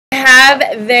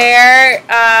have their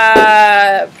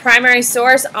primary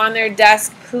source on their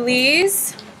desk,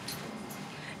 please.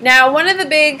 Now, one of the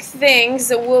big things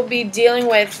that we'll be dealing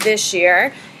with this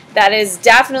year that is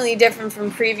definitely different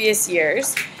from previous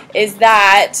years is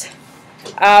that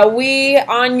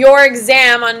on your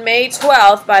exam on May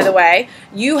 12th, by the way,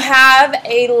 you have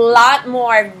a lot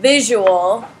more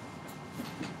visual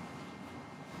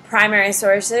primary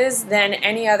sources than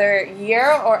any other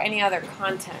year or any other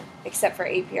content, except for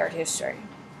AP Art History.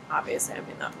 Obviously, I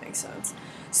mean, that makes sense.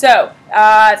 So,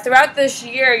 throughout this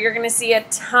year, you're going to see a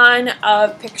ton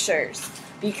of pictures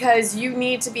because you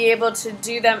need to be able to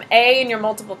do them A, in your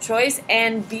multiple choice,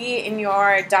 and B, in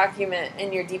your document,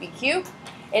 in your DBQ.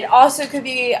 It also could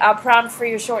be a prompt for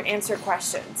your short answer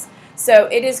questions. So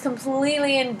it is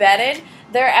completely embedded.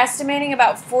 They're estimating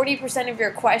about 40% of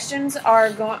your questions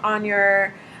are going on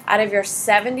your, out of your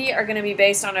 70 are going to be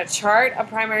based on a chart, a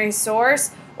primary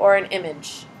source, or an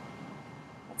image.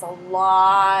 That's a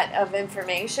lot of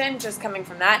information just coming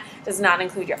from that. Does not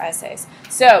include your essays.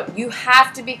 So you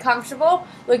have to be comfortable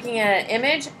looking at an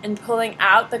image and pulling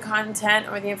out the content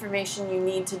or the information you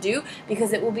need to do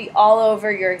because it will be all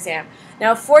over your exam.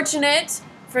 Now, fortunate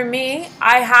for me,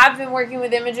 I have been working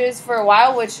with images for a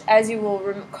while, which, as you will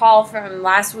recall from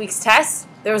last week's test,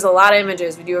 there was a lot of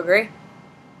images. Would you agree?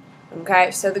 Okay,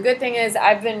 so the good thing is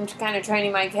I've been kind of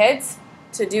training my kids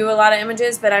to do a lot of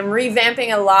images, but I'm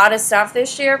revamping a lot of stuff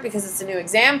this year because it's a new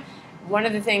exam. One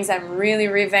of the things I'm really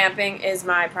revamping is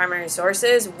my primary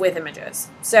sources with images.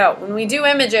 So when we do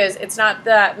images, it's not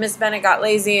that Miss Bennett got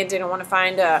lazy and didn't want to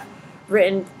find a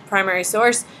written primary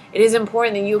source. It is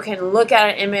important that you can look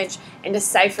at an image and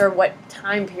decipher what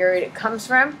time period it comes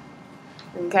from,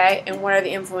 okay, and what are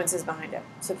the influences behind it.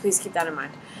 So please keep that in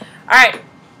mind. All right.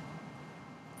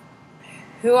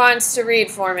 Who wants to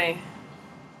read for me?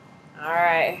 All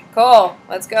right, Cole,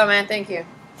 let's go, man. Thank you.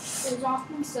 It is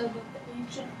often said that the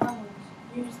ancient Hellenes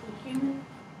used the human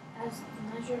as the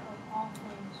measure of all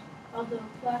things, although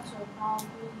Plato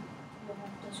probably would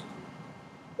have disagreed.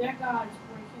 Their gods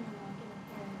were human-like in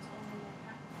appearance and in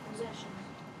their possessions,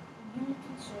 and human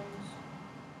concerns,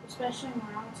 especially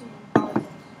morality and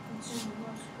politics, consumed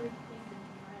most Greek thinkers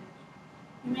and writers.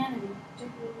 Humanity,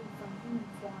 particularly from human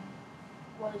form,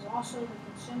 was also the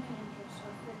consuming interest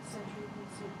of 5th century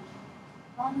BC.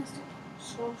 Hellenistic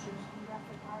sculptures and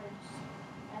graphic artists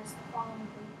as the following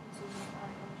three pieces of art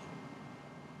illustrate.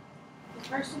 The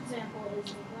first example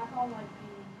is a black on white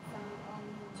painting found on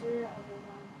the interior of a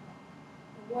wine cup.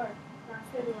 The work,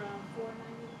 crafted around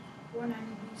 490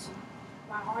 BC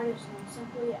by artists known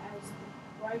simply as the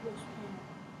Brightler's painter,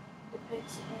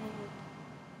 depicts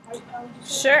a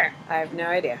Sure, I have no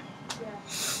idea. Yeah.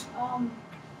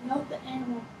 Note the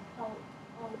animal pelt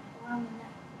around the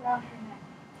neck, around her neck.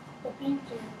 The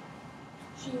panther,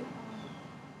 she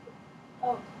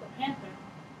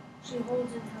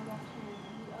holds in her left hand,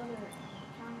 and the other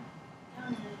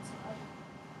countenance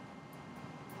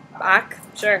of Bach?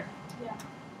 Sure. Yeah.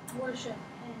 Worship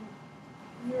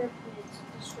and Euripides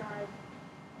described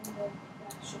in the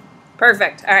section.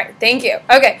 Perfect. All right. Thank you.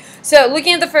 Okay. So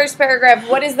looking at the first paragraph,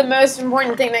 what is the most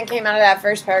important thing that came out of that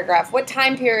first paragraph? What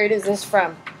time period is this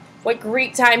from? What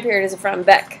Greek time period is it from,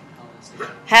 Beck?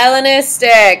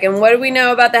 Hellenistic. And what do we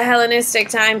know about the Hellenistic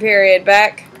time period,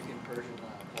 Beck? Greek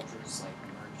and Persian cultures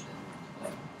merged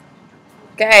and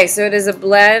Okay, so it is a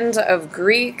blend of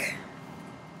Greek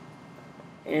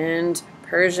and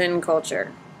Persian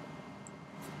culture.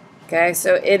 Okay,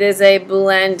 so it is a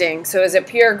blending. So is it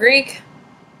pure Greek?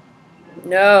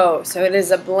 No, so it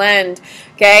is a blend.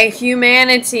 Okay,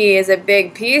 humanity is a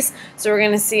big piece. So we're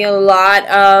going to see a lot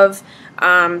of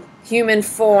human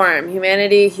form.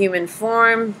 Humanity, human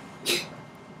form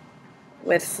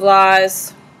with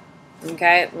flaws.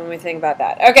 Okay, when we think about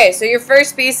that. Okay, so your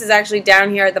first piece is actually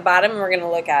down here at the bottom, and we're going to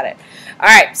look at it. All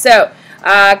right, so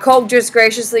Cole just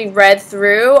graciously read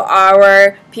through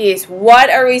our piece. What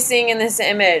are we seeing in this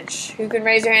image? Who can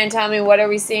raise your hand and tell me what are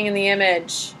we seeing in the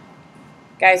image?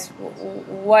 Guys,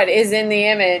 what is in the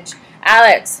image?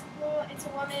 Alex. Well, it's a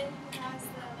woman who has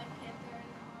the panther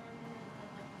in the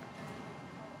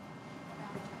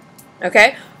arm and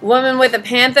Okay, woman with a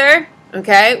panther.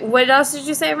 Okay, what else did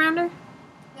you say around her?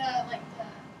 the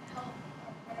pelt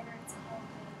or whatever it's called,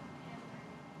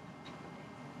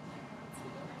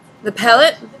 The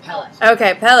pellet? the pellet.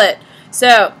 Okay, pellet.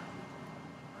 So,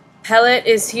 pellet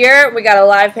is here. We got a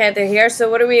live panther here. So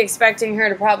what are we expecting her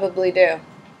to probably do?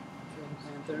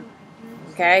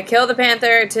 Okay, kill the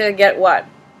panther to get what?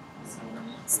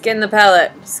 Skin the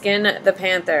pellet. Skin the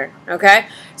panther. Okay?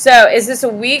 So, is this a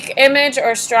weak image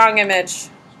or a strong image?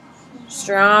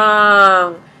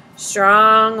 Strong.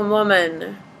 Strong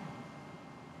woman.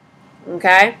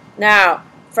 Okay? Now,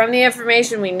 from the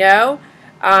information we know,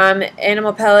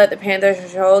 animal pellet, the panther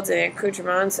holds, and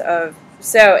accoutrements of...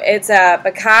 So, it's a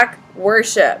Bakak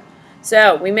worship.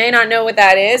 So, we may not know what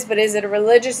that is, but is it a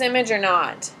religious image or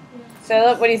not?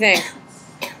 Philip, what do you think?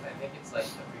 I think it's like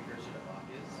the precursor to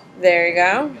Bacchus. There you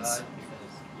go. God, because,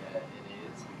 yeah, it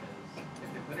is. Because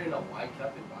if they put it in a wine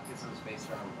cup, and Bacchus was based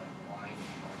around like wine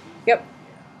and parties. Yep.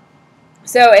 Yeah.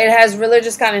 So, it has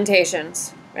religious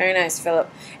connotations. Very nice, Philip.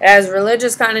 It has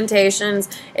religious connotations.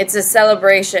 It's a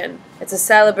celebration. It's a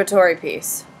celebratory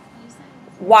piece.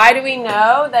 Why do we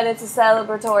know that it's a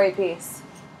celebratory piece?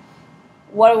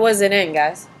 What was it in,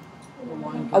 guys?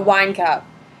 A wine cup.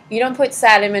 You don't put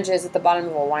sad images at the bottom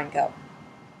of a wine cup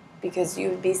because you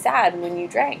would be sad when you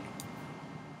drank.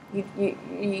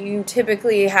 You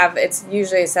typically have, it's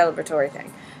usually a celebratory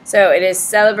thing. So it is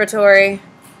celebratory,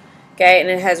 okay, and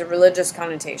it has religious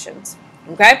connotations,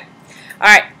 okay? All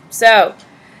right, so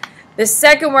the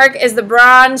second work is the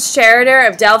Bronze Charioteer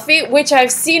of Delphi, which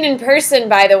I've seen in person,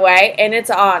 by the way, and it's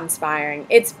awe-inspiring.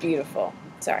 It's beautiful.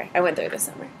 Sorry, I went there this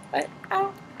summer, but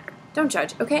don't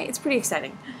judge, okay? It's pretty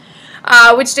exciting.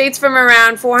 Which dates from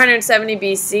around 470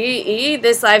 BCE.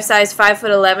 This life-size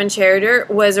 5'11" charioteer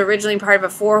was originally part of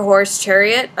a 4-horse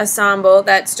chariot ensemble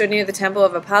that stood near the temple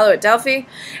of Apollo at Delphi.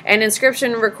 An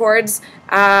inscription records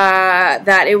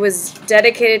that it was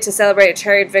dedicated to celebrate a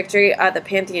chariot victory at the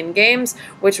Pantheon Games,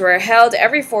 which were held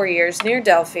every 4 years near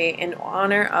Delphi in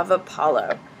honor of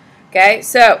Apollo. Okay,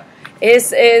 so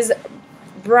this is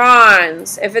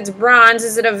bronze. If it's bronze,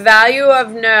 is it a value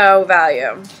of no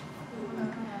value?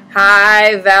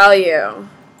 High value.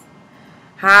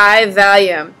 High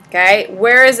value. Okay.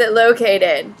 Where is it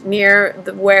located? Near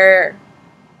the where?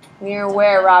 Near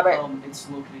where, Robert? It's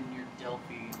located near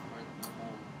Delphi, where the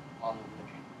whole Apollo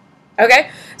religion.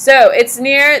 Okay. So it's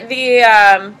near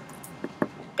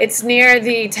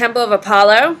the Temple of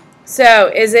Apollo.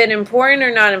 So is it important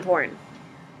or not important?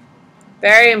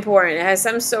 Very important. It has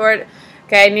some sort,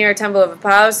 okay, near Temple of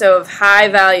Apollo, so of high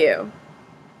value.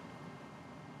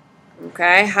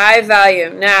 Okay, high value.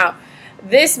 Now,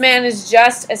 this man is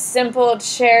just a simple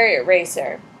chariot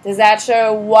racer. Does that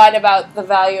show what about the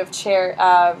value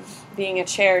of being a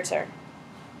charioteer?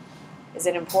 Is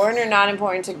it important or not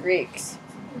important to Greeks?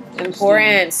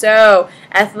 Important. So,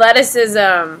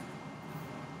 athleticism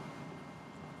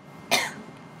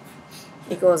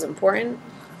equals important.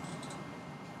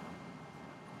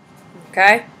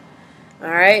 Okay. All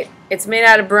right. It's made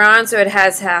out of bronze, so it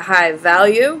has a high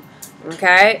value.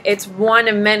 Okay, it's one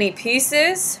of many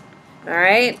pieces. All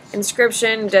right,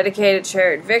 inscription, dedicated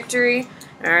chariot victory.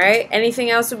 All right, anything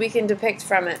else that we can depict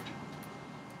from it?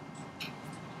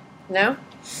 No?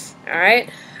 All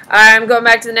right. I'm going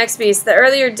back to the next piece. The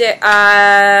earlier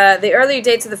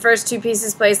dates of the first two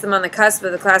pieces place them on the cusp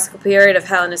of the classical period of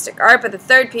Hellenistic art, but the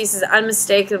third piece is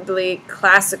unmistakably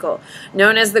classical,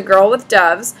 known as the Girl with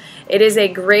Doves. It is a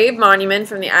grave monument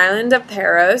from the island of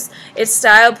Paros. Its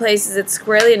style places it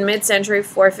squarely in mid-century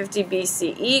 450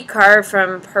 BCE, carved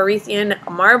from Parthian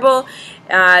marble.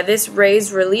 This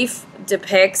raised relief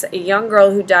depicts a young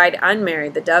girl who died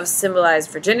unmarried. The doves symbolize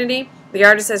virginity. The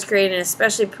artist has created an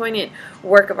especially poignant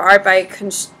work of art by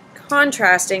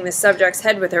contrasting the subject's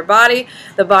head with her body.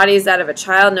 The body is that of a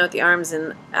child, note the arms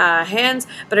and hands,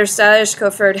 but her stylish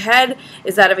coiffured head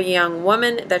is that of a young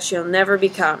woman that she'll never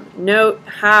become. Note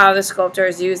how the sculptor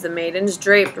has used the maiden's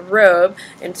draped robe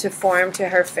into form to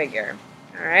her figure.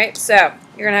 Alright, so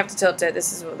you're going to have to tilt it.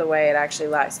 This is the way it actually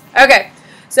lies. Okay,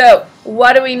 so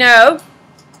what do we know?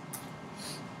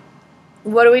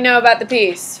 What do we know about the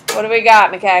piece? What do we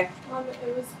got, McKay?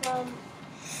 It was from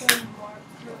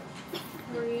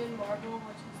Korean marble,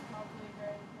 which is probably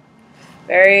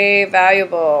very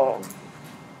valuable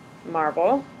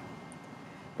marble.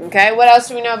 Okay, what else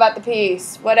do we know about the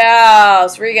piece? What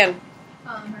else? Regan?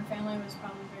 Her family was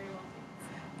probably very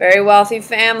wealthy. Very wealthy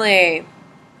family.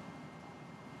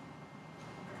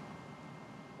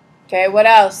 Okay, what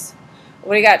else?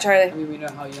 What do you got, Charlie? I mean, we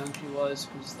know how young she was,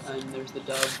 because there's the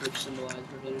doves, which symbolize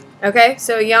virginity. Okay,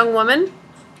 so a young woman.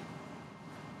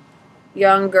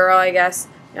 Young girl, I guess.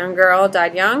 Young girl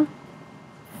died young.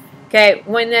 Okay,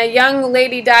 when a young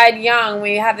lady died young,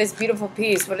 we have this beautiful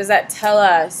piece. What does that tell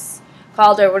us?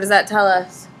 Calder, what does that tell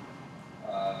us?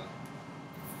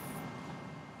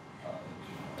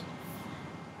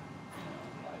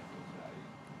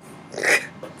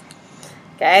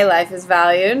 Okay, life is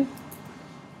valued.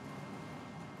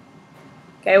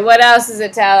 Okay, what else does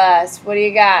it tell us? What do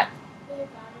you got?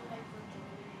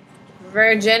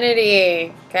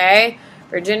 Virginity. Okay,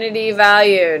 virginity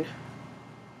valued.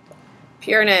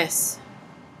 Pureness.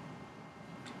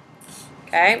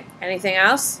 Okay, anything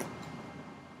else?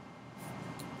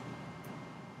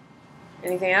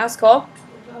 Anything else, Cole?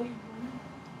 They value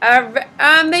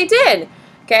women. They did.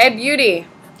 Okay, beauty.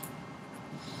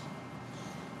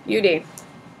 Beauty.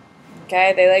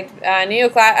 Okay, they like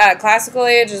classical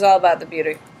age is all about the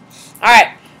beauty. All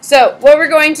right. So what we're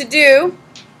going to do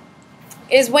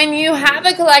is when you have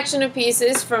a collection of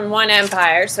pieces from one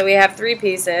empire, so we have 3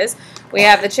 pieces. We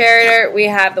have the chariot, we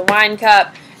have the wine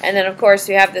cup, and then of course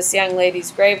we have this young lady's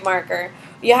grave marker.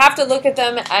 You have to look at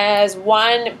them as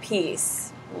one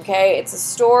piece. Okay, it's a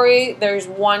story. There's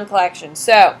one collection.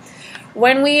 So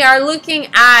when we are looking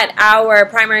at our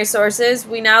primary sources,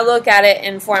 we now look at it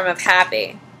in form of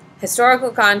happy.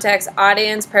 Historical context,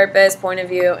 audience, purpose, point of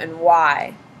view, and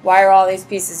why. Why are all these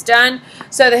pieces done?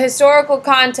 So the historical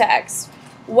context.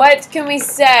 What can we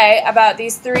say about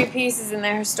these 3 pieces in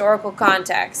their historical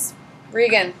context?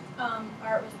 Regan.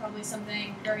 Art was probably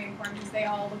something very important because they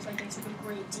all looked like they took a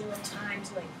great deal of time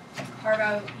to like carve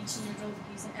out each individual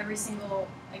piece, and every single,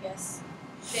 I guess,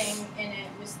 thing in it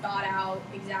was thought out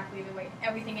exactly the way.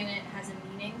 Everything in it has a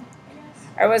meaning, I guess.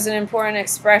 Art was an important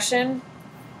expression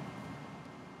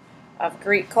of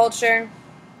Greek culture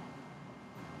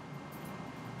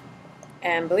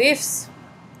and beliefs.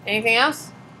 Anything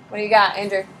else? What do you got,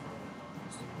 Andrew?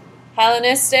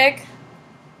 Hellenistic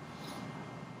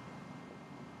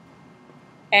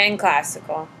and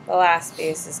classical. The last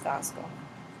piece is classical.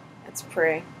 That's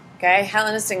pretty. Okay,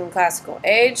 Hellenistic and classical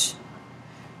age.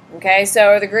 Okay, so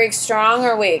are the Greeks strong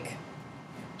or weak?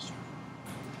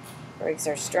 Greeks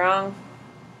are strong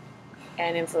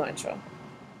and influential.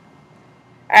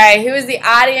 All right, who is the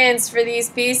audience for these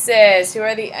pieces? Who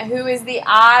is the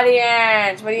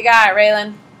audience? What do you got,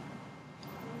 Raylan?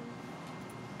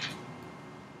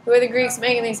 Who are the Greeks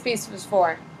making these pieces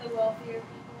for? The wealthier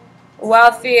people.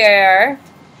 Wealthier.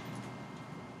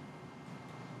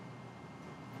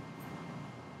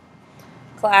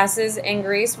 Classes in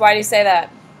Greece. Why do you say that?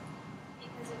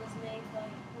 Because it was made like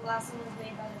the last one was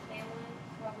made by the family,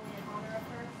 probably in honor of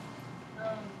her.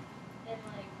 And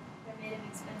like they're made of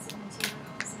expensive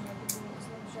materials and like the rules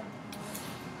were sharp.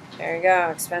 There you go.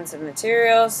 Expensive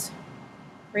materials.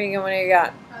 Regan, what do you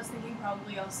got? I was thinking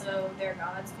probably also their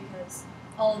gods because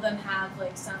all of them have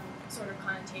like some sort of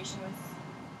connotation with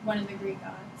one of the Greek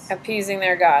gods. Appeasing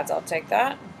their gods. I'll take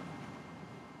that.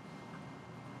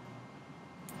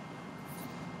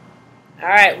 All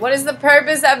right. What is the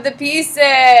purpose of the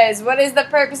pieces? What is the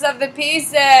purpose of the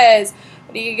pieces?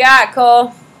 What do you got,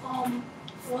 Cole?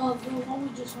 Well, the one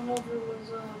we just went over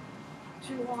was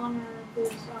to honor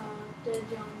this dead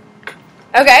young man.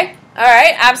 Okay. All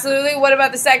right. Absolutely. What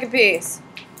about the second piece?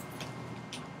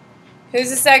 Who's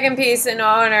the second piece in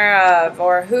honor of,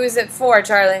 or who is it for,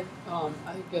 Charlie? I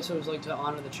guess it was like to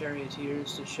honor the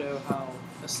charioteers to show how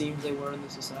esteemed they were in the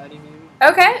society, maybe.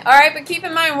 Okay. All right. But keep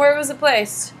in mind, where was it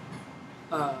placed?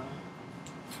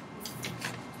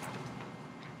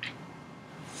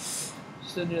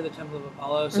 Stood near the temple of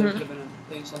Apollo, so it could have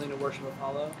been something to worship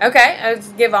Apollo. Okay, I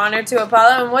would give honor to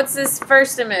Apollo. And what's this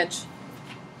first image?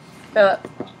 Philip.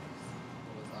 It was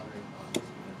honoring Bacchus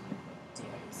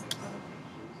because of the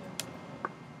connotations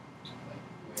and like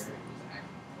where it was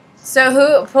actually placed.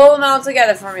 So pull them all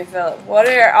together for me, Philip. What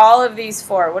are all of these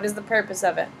for? What is the purpose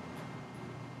of it?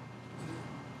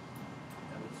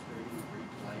 Demonstrating Greek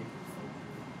life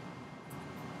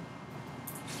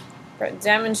and culture.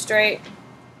 Demonstrate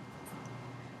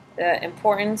the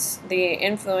importance, the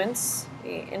influence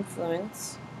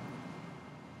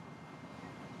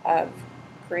of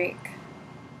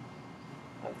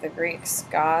the Greeks'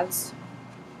 gods.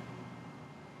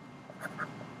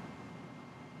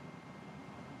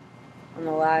 On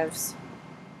the lives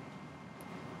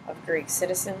of Greek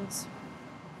citizens.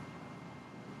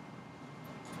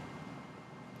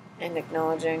 And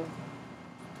acknowledging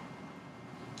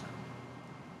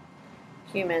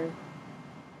human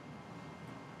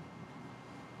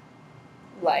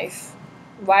life.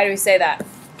 Why do we say that?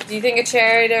 Do you think a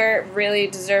charioteer really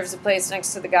deserves a place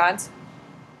next to the gods?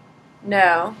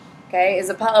 No. Okay. Is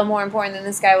Apollo more important than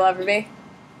this guy will ever be?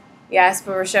 Yes,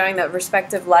 but we're showing the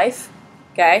respective life.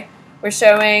 Okay. We're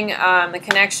showing the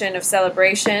connection of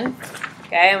celebration.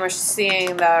 Okay. And we're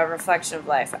seeing the reflection of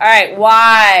life. All right.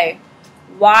 Why?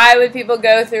 Why would people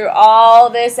go through all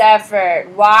this effort?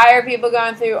 Why are people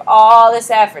going through all this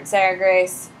effort, Sarah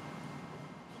Grace?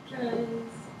 Because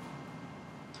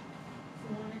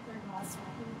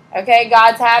Okay,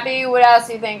 God's happy. What else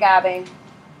do you think, Abby?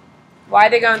 Why are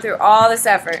they going through all this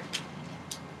effort?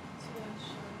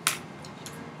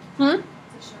 Okay,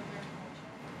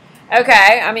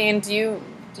 I mean, do you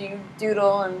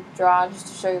doodle and draw just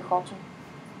to show your culture?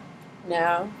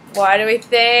 No. What do we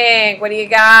think? What do you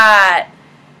got?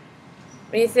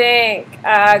 What do you think?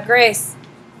 Grace?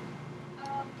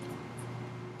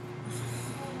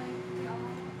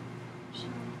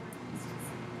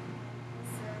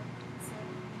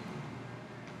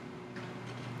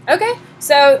 Okay,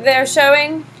 so they're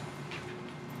showing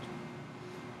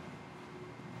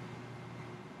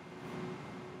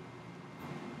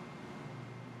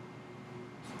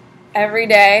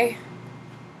everyday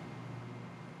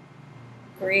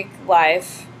Greek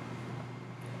life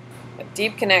with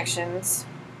deep connections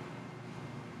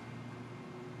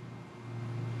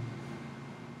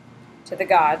to the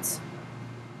gods.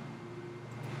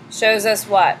 Shows us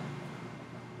what?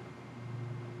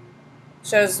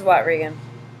 Shows us what, Regan?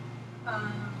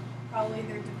 Probably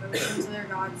their devotion to their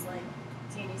gods, like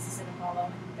Dionysus and Apollo,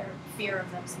 and their fear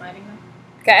of them smiting them.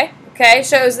 Okay, okay,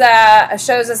 shows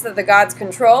us that the gods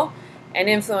control and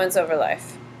influence over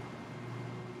life.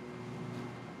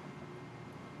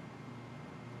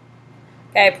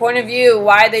 Okay, point of view,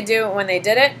 why they do it when they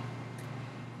did it.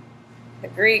 The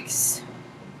Greeks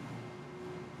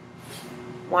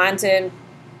wanted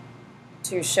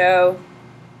to show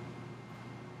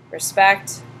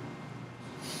respect,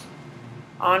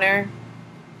 honor,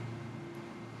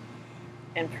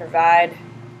 and provide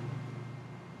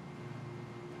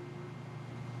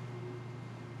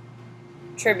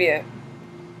tribute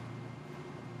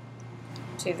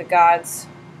to the gods.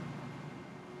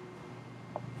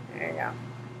 There you go.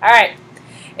 All right.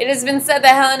 It has been said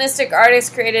that Hellenistic artists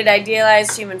created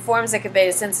idealized human forms that conveyed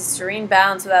a sense of serene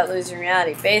balance without losing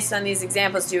reality. Based on these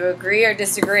examples, do you agree or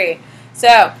disagree?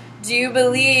 So, do you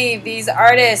believe these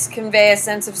artists convey a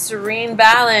sense of serene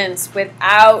balance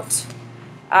without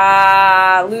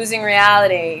losing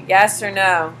reality? Yes or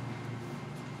no?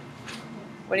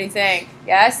 What do you think?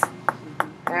 Yes?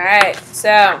 All right.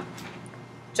 So,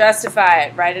 justify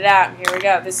it. Write it out. Here we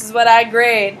go. This is what I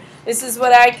grade. This is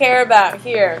what I care about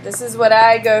here. This is what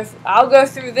I'll go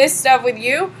through this stuff with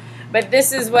you, but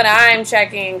this is what I'm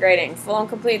checking and grading. Full and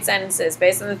complete sentences.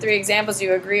 Based on the 3 examples, do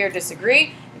you agree or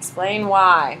disagree? Explain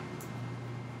why.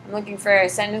 I'm looking for a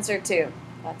sentence or 2.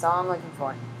 That's all I'm looking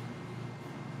for.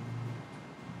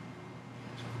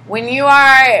 When you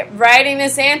are writing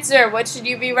this answer, what should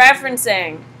you be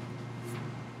referencing?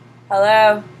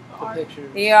 Hello? The picture.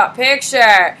 The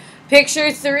picture.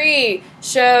 Picture 3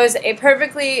 shows a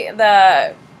perfectly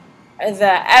the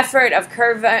effort of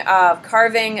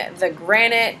carving the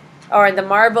granite or the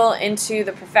marble into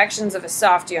the perfections of a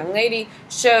soft young lady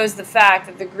shows the fact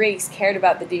that the Greeks cared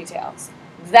about the details.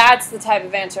 That's the type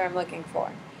of answer I'm looking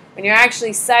for. When you're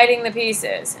actually citing the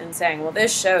pieces and saying, well,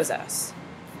 this shows us.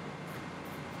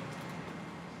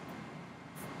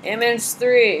 Image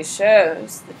 3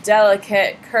 shows the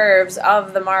delicate curves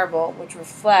of the marble which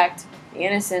reflect the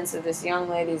innocence of this young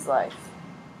lady's life.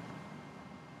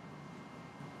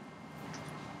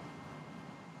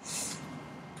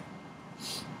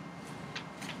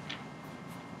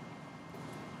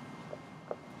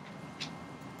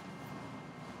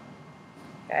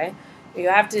 Okay, you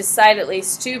have to cite at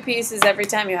least 2 pieces every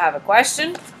time you have a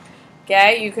question.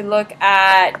 Okay, you can look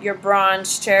at your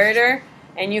bronze charioteer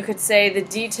and you could say the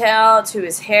detail to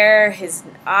his hair, his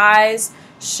eyes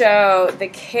show the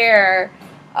care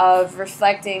of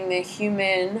reflecting the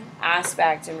human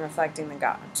aspect and reflecting the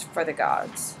gods for the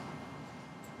gods.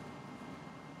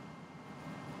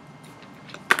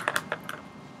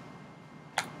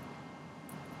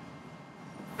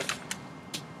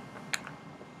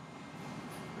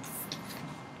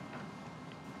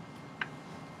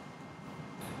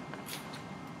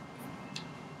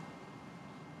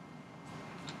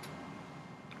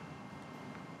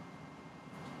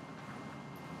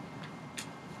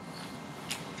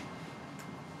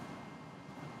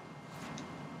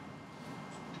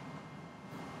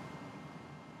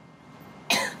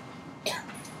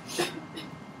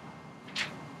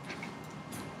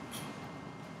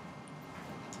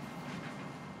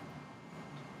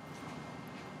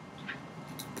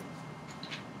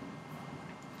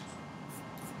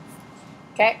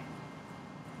 Okay.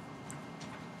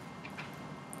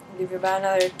 I'll give you about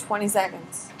another 20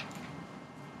 seconds.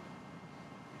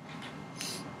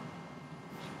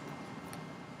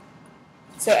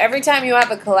 So every time you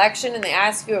have a collection and they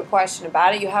ask you a question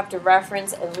about it, you have to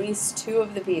reference at least 2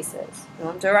 of the pieces. You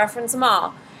don't have to reference them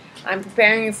all. I'm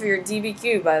preparing you for your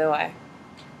DBQ, by the way.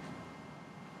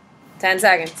 10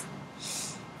 seconds.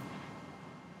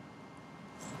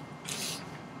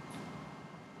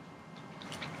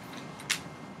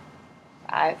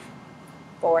 5,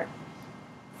 4,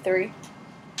 3,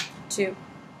 2,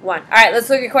 1. All right, let's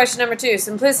look at question number 2.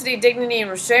 Simplicity, dignity, and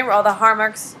restraint were all the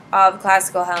hallmarks of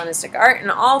classical Hellenistic art,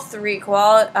 and all 3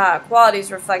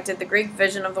 qualities reflected the Greek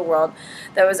vision of the world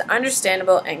that was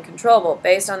understandable and controllable.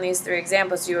 Based on these 3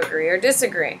 examples, do you agree or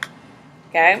disagree?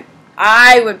 Okay,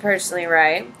 I would personally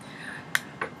write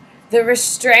The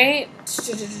restraint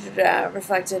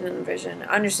reflected in the vision,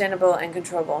 understandable and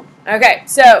controllable. Okay,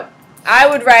 so I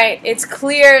would write, it's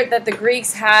clear that the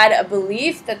Greeks had a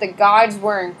belief that the gods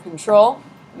were in control.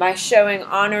 By showing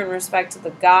honor and respect to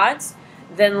the gods,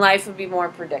 then life would be more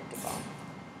predictable.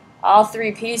 All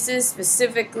three pieces,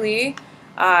 specifically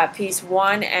piece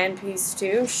 1 and piece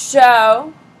 2,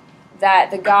 show that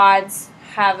the gods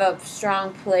have a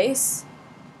strong place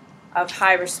of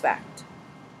high respect.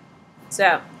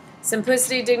 So,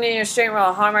 simplicity, dignity, and restraint were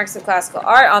all hallmarks of classical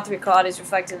art. All three qualities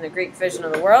reflected in the Greek vision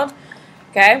of the world.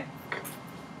 Okay?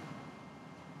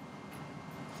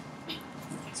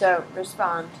 So,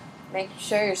 respond. Make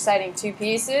sure you're citing 2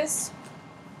 pieces.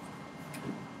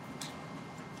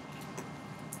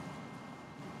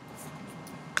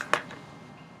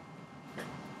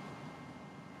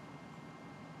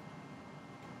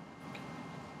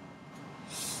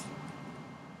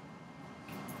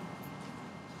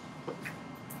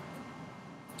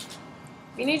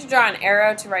 If you need to draw an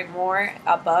arrow to write more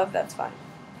above, that's fine.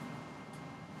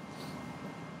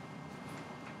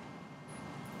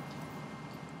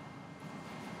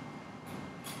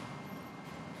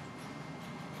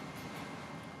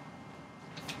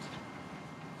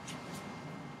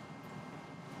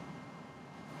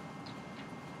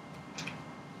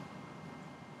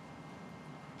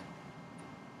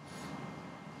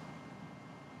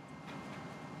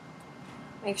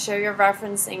 Make sure you're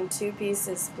referencing 2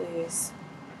 pieces, please.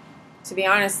 To be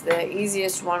honest, the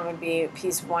easiest one would be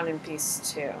piece 1 and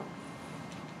piece 2.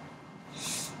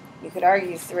 You could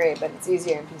argue 3, but it's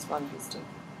easier in piece 1 and piece 2.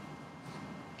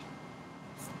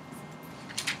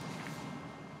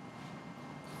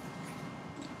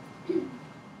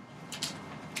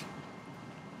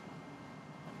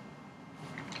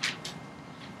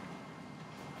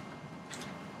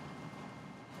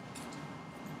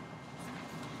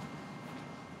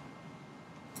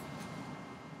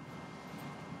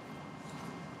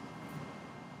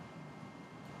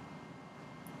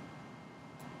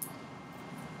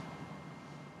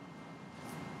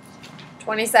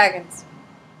 Twenty seconds.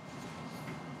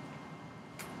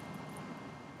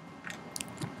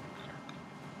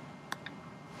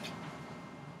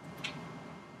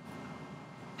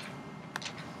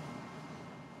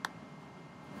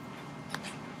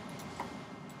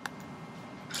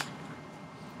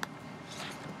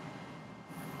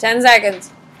 Ten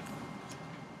seconds.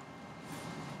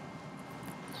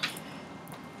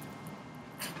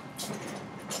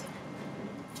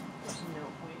 There's no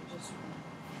point just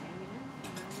hanging out.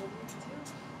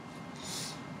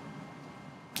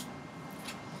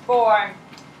 4,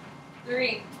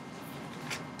 3,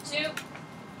 2,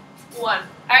 1. All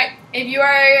right. If you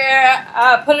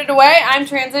are put it away, I'm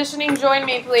transitioning. Join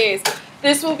me, please.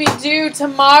 This will be due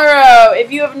tomorrow.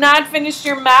 If you have not finished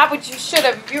your map, which you should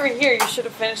have, if you were here, you should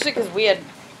have finished it because we had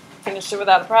finished it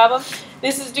without a problem.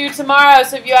 This is due tomorrow,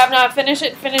 so if you have not finished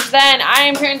it, finish then. I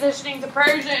am transitioning to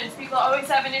Persians. People always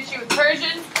have an issue with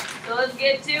Persians, so let's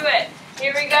get to it.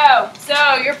 Here we go.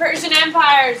 So, your Persian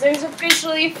empires, there's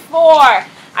officially 4.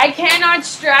 I cannot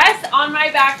stress, on my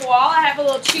back wall, I have a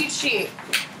little cheat sheet.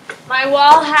 My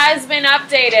wall has been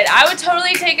updated. I would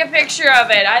totally take a picture of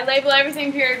it. I label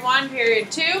everything period 1, period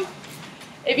 2.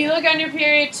 If you look under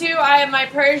period 2, I have my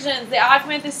Persians, the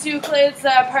Achaemenids, the Suclids,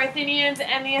 the Parthenians,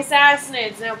 and the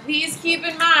Assassinids. Now, please keep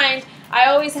in mind, I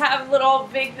always have little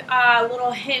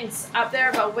hints up there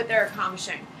about what they're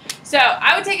accomplishing. So,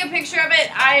 I would take a picture of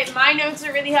it. My notes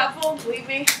are really helpful. Believe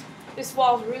me, this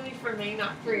wall's really for me,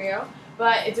 not for you.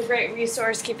 But it's a great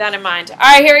resource. Keep that in mind. All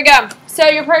right, here we go. So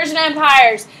your Persian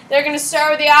empires. They're going to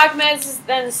start with the Achaemenids,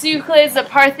 then the Suclids, the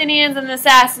Parthenians, and the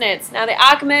Sassanids. Now the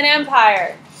Achaemenid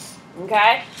Empire.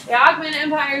 Okay? The Achaemenid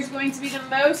Empire is going to be the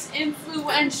most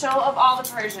influential of all the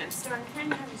Persians. So can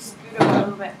you have you scoot over a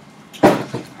little bit?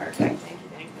 Perfect.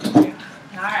 Thank you.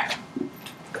 All right.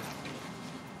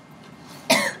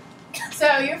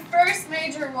 So your first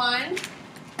major one.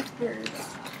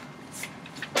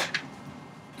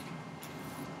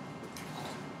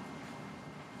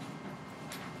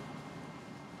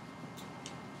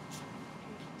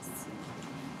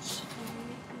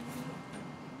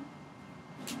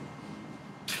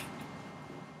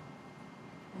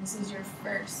 This is your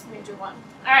first major one.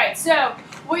 All right, so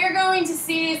what you're going to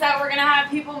see is that we're going to have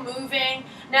people moving.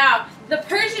 Now, the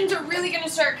Persians are really going to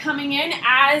start coming in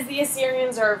as the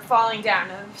Assyrians are falling down.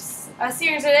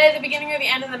 Assyrians are at the beginning or the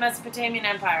end of the Mesopotamian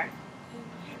Empire.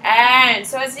 And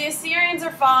so as the Assyrians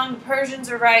are falling, the Persians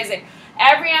are rising.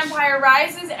 Every empire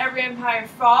rises, every empire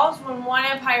falls. When one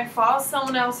empire falls,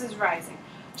 someone else is rising.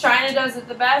 China does it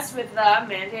the best with the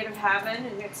mandate of heaven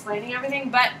and explaining everything,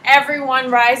 but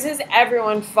everyone rises,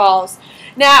 everyone falls.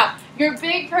 Now, your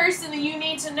big person that you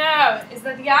need to know is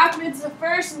that the Achaemenid, the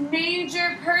first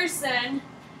major person,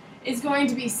 is going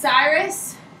to be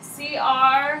Cyrus,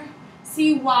 Cyrus.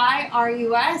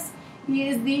 He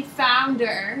is the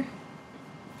founder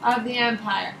of the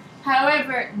empire.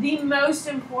 However, the most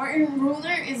important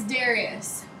ruler is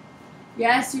Darius.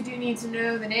 Yes, you do need to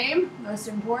know the name, most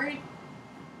important.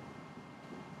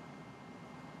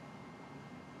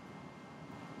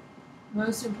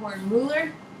 Most important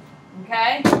ruler,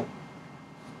 okay?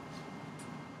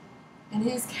 And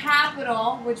his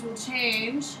capital, which will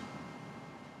change,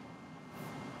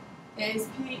 is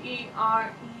P-E-R-S-E.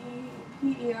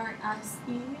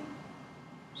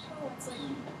 So it's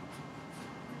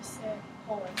like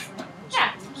Poland.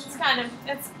 Yeah, it's kind of,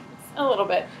 it's a little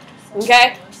bit,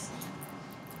 okay?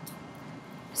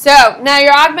 So, now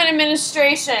your augment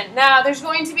administration. Now, there's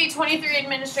going to be 23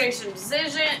 administration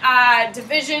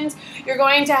divisions. You're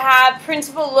going to have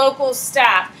principal local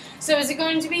staff. So, is it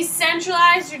going to be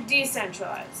centralized or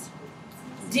decentralized?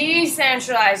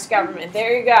 Decentralized government.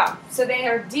 There you go. So, they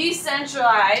are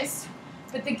decentralized,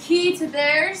 but the key to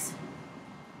theirs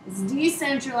is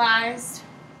decentralized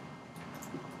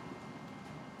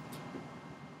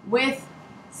with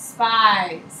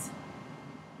spies.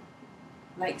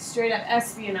 Like straight up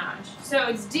espionage. So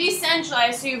it's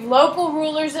decentralized, so you have local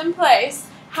rulers in place.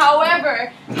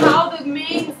 However, how the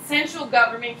main central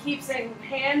government keeps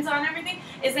hands on everything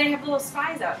is they have little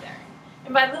spies out there.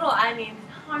 And by little, I mean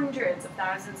hundreds of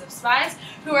thousands of spies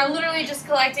who are literally just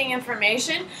collecting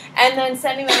information and then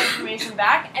sending that information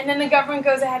back, and then the government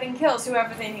goes ahead and kills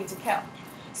whoever they need to kill.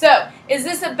 So, is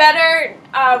this a better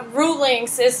ruling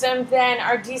system than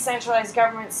our decentralized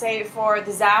government, say, for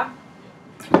the ZAO?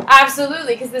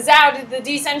 Absolutely, because the ZAO, did the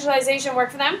decentralization work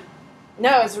for them?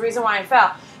 No, it's the reason why it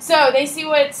fell. So they see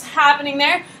what's happening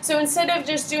there. So instead of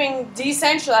just doing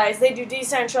decentralized, they do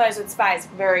decentralized with spies.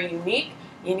 Very unique.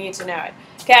 You need to know it.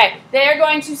 Okay, they are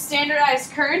going to standardize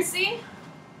currency.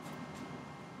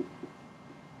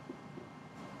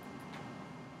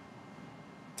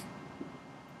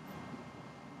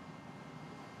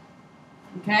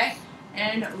 Okay,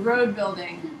 and road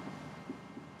building.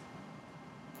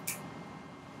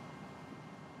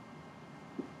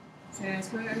 So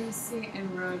currency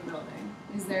and road building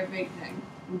is their big thing.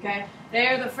 Okay,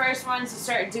 they're the first ones to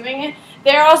start doing it.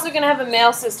 They're also going to have a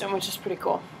mail system, which is pretty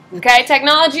cool. Okay,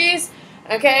 technologies.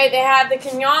 Okay, they have the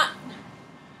Kenyat,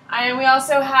 and we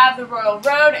also have the Royal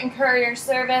Road and Courier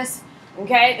Service.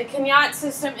 Okay, the Kenyat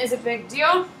system is a big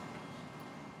deal.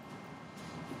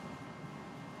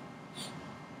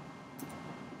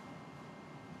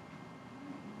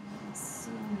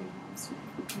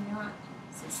 Kenyat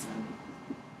system.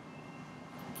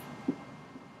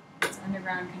 It's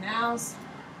underground canals.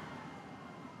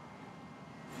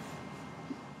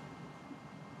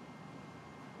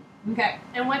 Okay,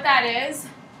 and what that is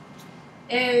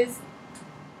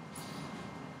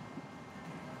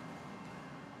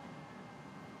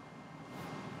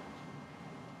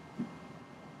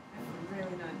I'm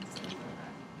really not understanding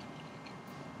that.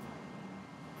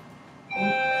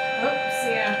 Oh,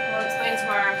 see ya. We'll explain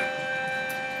tomorrow.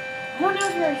 I don't know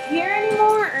if you're here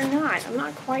anymore or not. I'm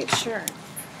not quite sure.